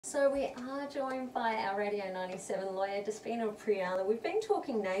So we are joined by our Radio 97 lawyer, Despina Priala. We've been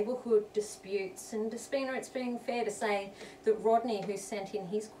talking neighbourhood disputes, and Despina, it's been fair to say that Rodney, who sent in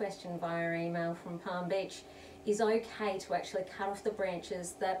his question via email from Palm Beach, is okay to actually cut off the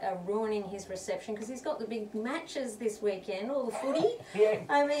branches that are ruining his reception, because he's got the big matches this weekend, all the footy. Yeah.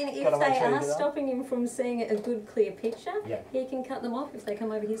 I mean, if they are stopping him from seeing a good clear picture, he can cut them off if they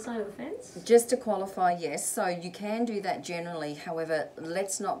come over his side of the fence. Just to qualify, yes, so you can do that generally. However,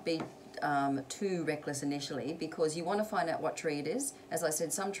 let's not be too reckless initially, because you want to find out what tree it is. As I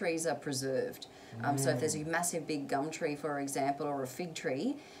said, some trees are preserved. So if there's a massive big gum tree, for example, or a fig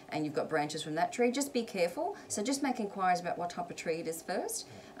tree, and you've got branches from that tree, just be careful. So just make inquiries about what type of tree it is first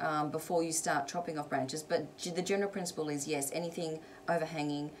before you start chopping off branches. But the general principle is, yes, anything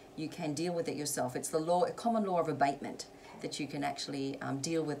overhanging, you can deal with it yourself. It's the law, a common law of abatement, that you can actually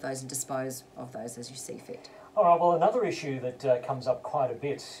deal with those and dispose of those as you see fit. All right, well, another issue that comes up quite a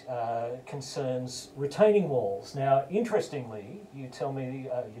bit concerns retaining walls. Now, interestingly, you tell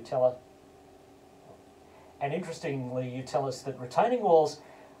us that retaining walls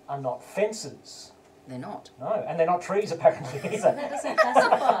are not fences. They're not. No, and they're not trees apparently either. That doesn't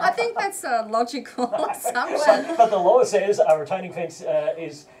classify. I think that's a logical assumption. But the law says a retaining fence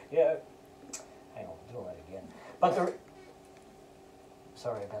is... hang on, do all that again. But the...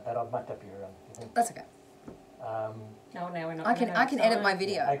 Sorry about that, I've mucked up your thing. That's okay. No, now we're not. I can edit my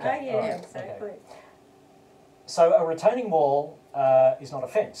video. Okay. Oh, yeah, Right. exactly. Okay. So a retaining wall is not a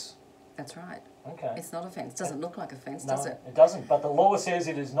fence. That's right. Okay. It's not a fence. Doesn't look like a fence, No, does it? it doesn't. But the law says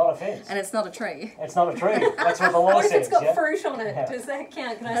it is not a fence. And it's not a tree. It's not a tree. That's what the law What if says. it's got yeah? fruit on it? Yeah. Does that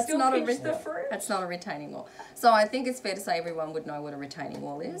count? Can I That's still not a pinch the fruit? That's not a retaining wall. So I think it's fair to say everyone would know what a retaining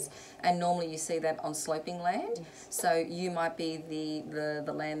wall is, and normally you see that on sloping land. So you might be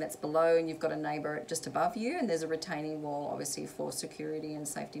the land that's below, and you've got a neighbour just above you, and there's a retaining wall, obviously for security and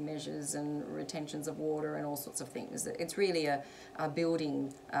safety measures and retentions of water and all sorts of things. It's really a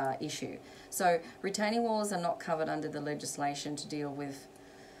building issue. So retaining walls are not covered under the legislation to deal with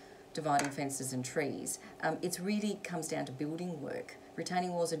dividing fences and trees. It really comes down to building work.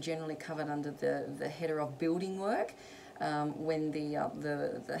 Retaining walls are generally covered under the header of building work when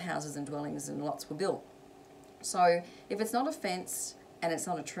the houses and dwellings and lots were built. So if it's not a fence and it's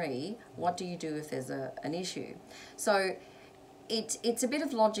not a tree, what do you do if there's an issue? So it's a bit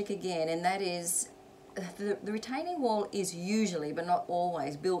of logic again, and that is the retaining wall is usually, but not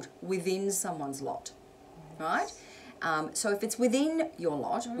always, built within someone's lot, right? So if it's within your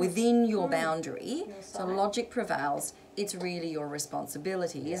lot, within your boundary, so logic prevails, it's really your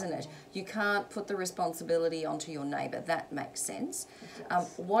responsibility, isn't it? You can't put the responsibility onto your neighbour. That makes sense.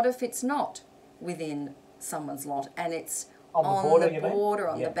 What if it's not within someone's lot and it's on the border,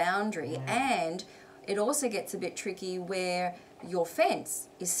 on the boundary, and it also gets a bit tricky where your fence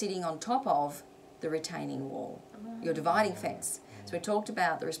is sitting on top of the retaining wall, your dividing fence. So we talked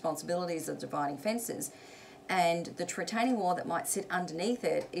about the responsibilities of dividing fences, and the retaining wall that might sit underneath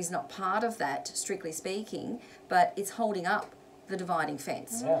it is not part of that, strictly speaking, but it's holding up the dividing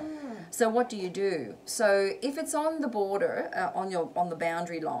fence. So what do you do? So if it's on the border, on the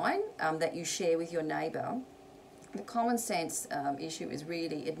boundary line that you share with your neighbour, the common sense issue is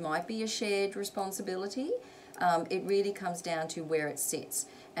really, it might be a shared responsibility. It really comes down to where it sits,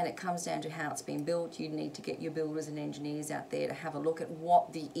 and it comes down to how it's been built. You need to get your builders and engineers out there to have a look at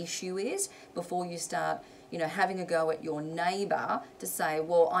what the issue is before you start, having a go at your neighbour to say,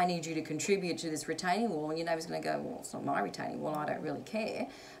 well, I need you to contribute to this retaining wall, and your neighbour's going to go, well, it's not my retaining wall, I don't really care.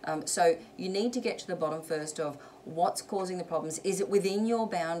 So you need to get to the bottom first of what's causing the problems. Is it within your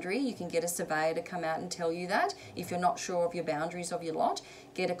boundary? You can get a surveyor to come out and tell you that. If you're not sure of your boundaries of your lot,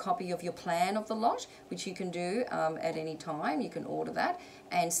 get a copy of your plan of the lot, which you can do at any time. You can order that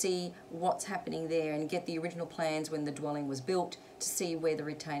and see what's happening there, and get the original plans when the dwelling was built to see where the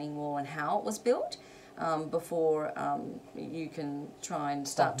retaining wall and how it was built. Before you can try and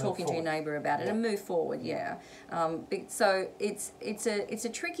start talking to your neighbour about it and move forward. So it's a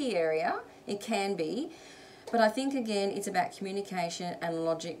tricky area. It can be, but I think again it's about communication and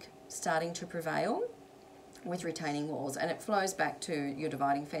logic starting to prevail with retaining walls, and it flows back to your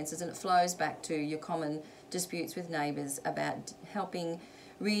dividing fences, and it flows back to your common disputes with neighbours about helping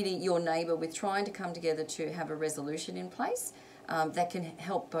really your neighbour with trying to come together to have a resolution in place that can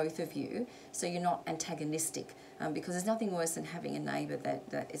help both of you, so you're not antagonistic, because there's nothing worse than having a neighbour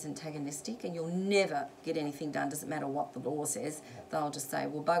that is antagonistic, and you'll never get anything done. Doesn't matter what the law says. They'll just say,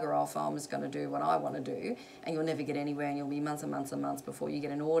 well, bugger off, I'm just going to do what I want to do, and you'll never get anywhere, and you'll be months and months and months before you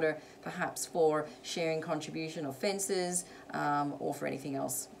get an order, perhaps for sharing contribution of fences or for anything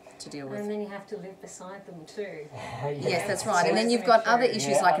else to deal with. And then you have to live beside them too. Yes, that's right. And then you've got other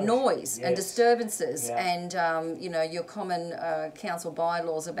issues Yeah, like others. noise and Yes. disturbances, Yeah. and you know, your common council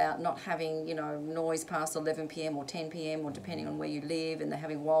bylaws about not having, you know, noise past 11 p.m. or 10 p.m. or depending on where you live, and they're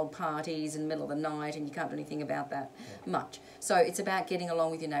having wild parties in the middle of the night, and you can't do anything about that much. So it's about getting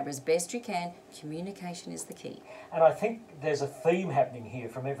along with your neighbour as best you can. Communication is the key. And I think there's a theme happening here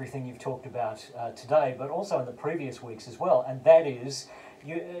from everything you've talked about today, but also in the previous weeks as well, and that is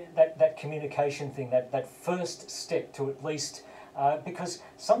that communication thing, that first step to at least, because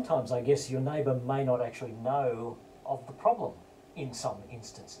sometimes I guess your neighbour may not actually know of the problem in some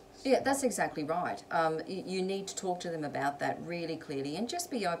instances. Yeah, that's exactly right. You need to talk to them about that really clearly and just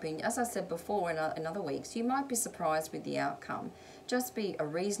be open. As I said before in other weeks, you might be surprised with the outcome. Just be a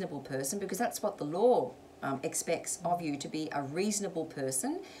reasonable person, because that's what the law expects of you, to be a reasonable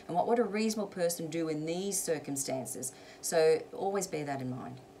person. And what would a reasonable person do in these circumstances? So always bear that in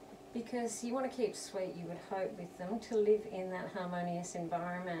mind. Because you want to keep sweet, you would hope, with them to live in that harmonious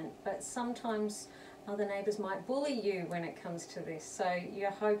environment. But sometimes other neighbours might bully you when it comes to this. So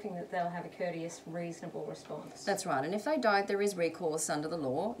you're hoping that they'll have a courteous, reasonable response. That's right. And if they don't, there is recourse under the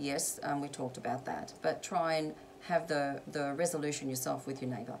law. Yes, we talked about that. But try and have the resolution yourself with your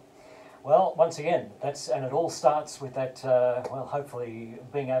neighbour. Well, once again, and it all starts with that, well, hopefully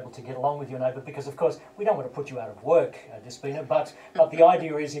being able to get along with your neighbour, because of course we don't want to put you out of work, Despina, but the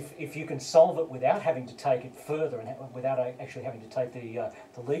idea is if you can solve it without having to take it further and without actually having to take the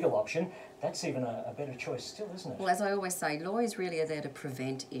legal option, that's even a better choice still, isn't it? Well, as I always say, lawyers really are there to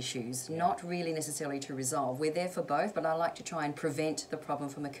prevent issues, not really necessarily to resolve. We're there for both, but I like to try and prevent the problem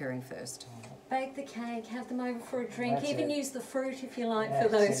from occurring first. Bake the cake, have them over for a drink, That's even it. use the fruit if you like That's for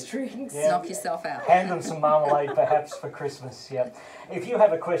those it. drinks. Yeah. Knock yourself out. Hand them some marmalade perhaps for Christmas, yeah. If you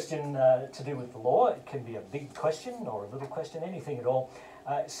have a question to do with the law, it can be a big question or a little question, anything at all,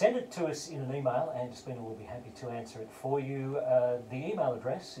 send it to us in an email and Despina will be happy to answer it for you. The email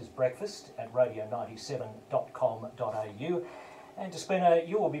address is breakfast@radio97.com.au. And Despina,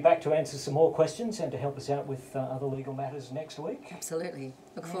 you will be back to answer some more questions and to help us out with other legal matters next week. Absolutely.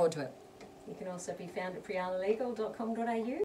 Look forward to it. You can also be found at prialalegal.com.au.